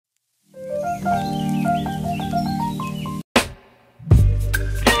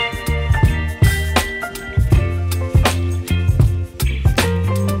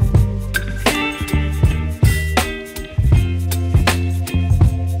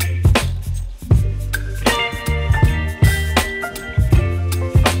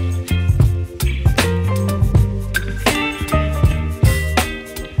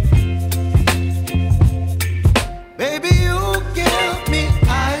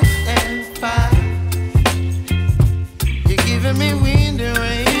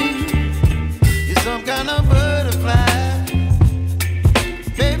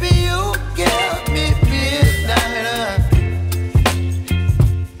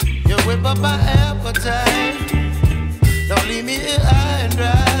whip up my appetite. Don't leave me here high and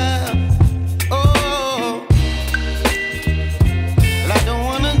dry. Oh, well, I don't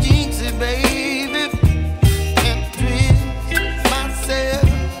wanna jinx it, baby, and twist myself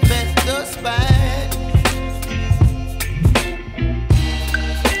at the spine.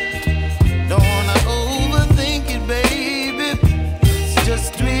 Don't wanna overthink it, baby. It's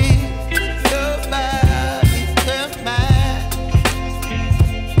just twist your body and mine.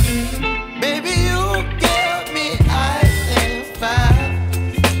 Baby, you give me ice and fire.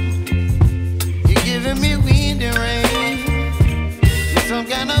 You're giving me wind and rain. You're some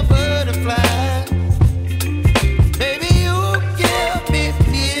kind of butterfly. Baby, you give me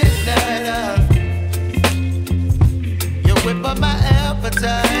midnight oil. You whip up my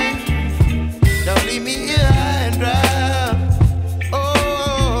appetite. Don't leave me here high and dry.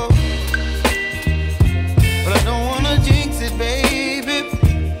 Oh, but I don't wanna jinx it, baby.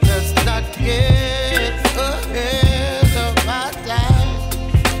 Let's not get ahead of my time.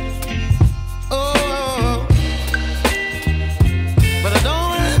 Oh, but I don't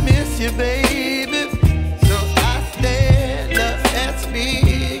wanna miss you, baby. So I stand up and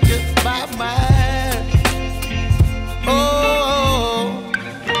speak my mind. Oh.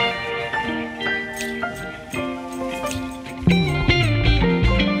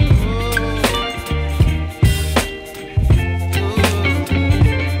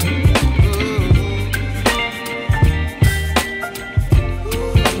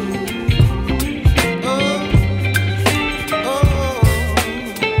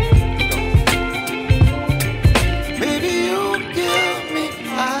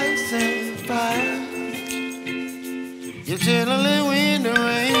 You're chilling wind and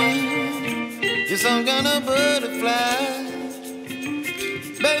rain. You're some kind of butterfly.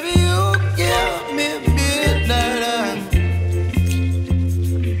 Baby, you give me midnight oil.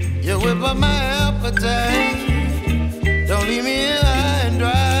 You whip up my appetite. Don't leave me here high and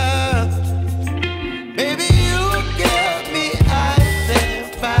dry. Baby, you give me ice and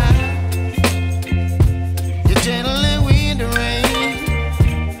fire. You're channeling wind and rain.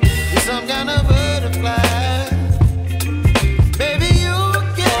 You're some kind of butterfly.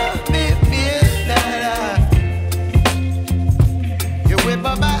 Whip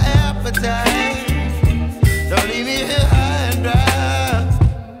up my appetite. Don't leave me here high and dry.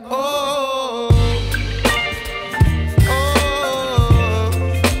 Oh, oh,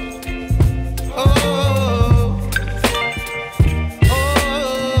 oh, oh,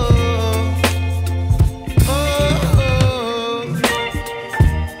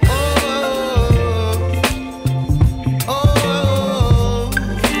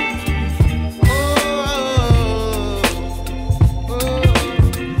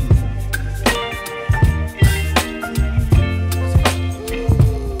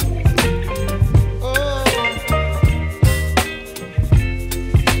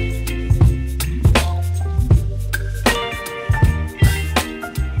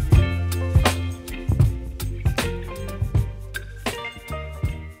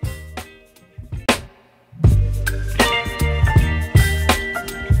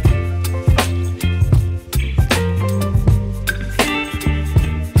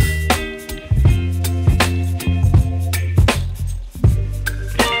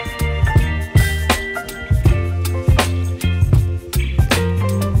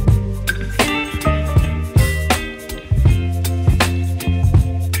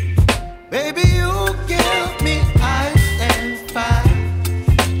 baby, you give me ice and fire.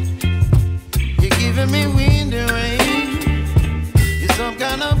 You're giving me wind and rain. You're some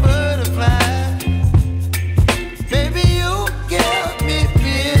kind of butterfly. Baby, you give me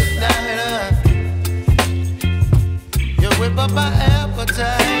midnight oil. You whip up my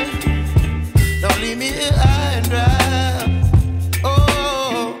appetite. Don't leave me here high and dry.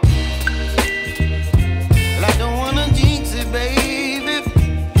 Oh, well, I don't wanna jinx it, baby.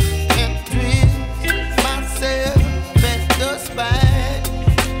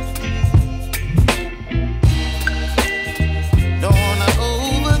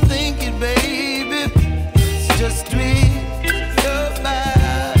 Just twist your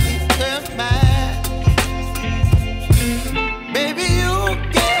body and mine. Baby, you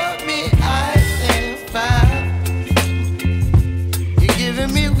give me ice and fire. You're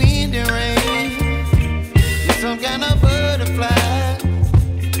giving me wind and rain. You're some kind of butterfly.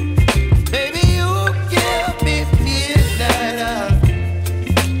 Baby, you give me midnight oil.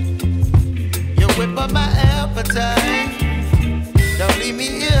 You whip up my appetite. Don't leave me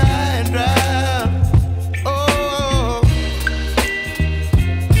here high and dry.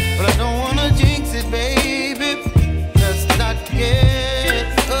 Baby, let's not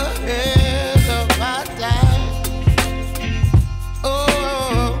get ahead.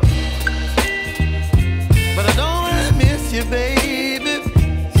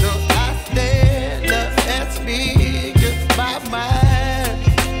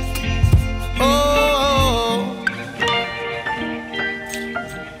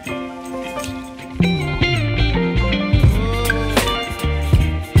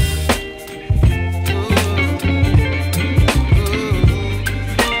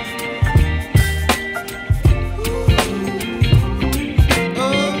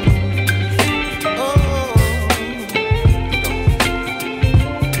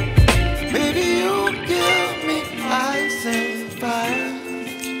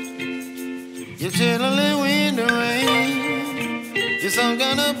 You're chilling wind and rain. You're some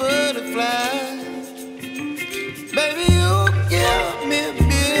kind of butterfly. Baby, you give me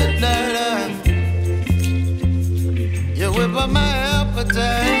midnight. You whip up my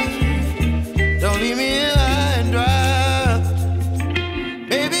appetite.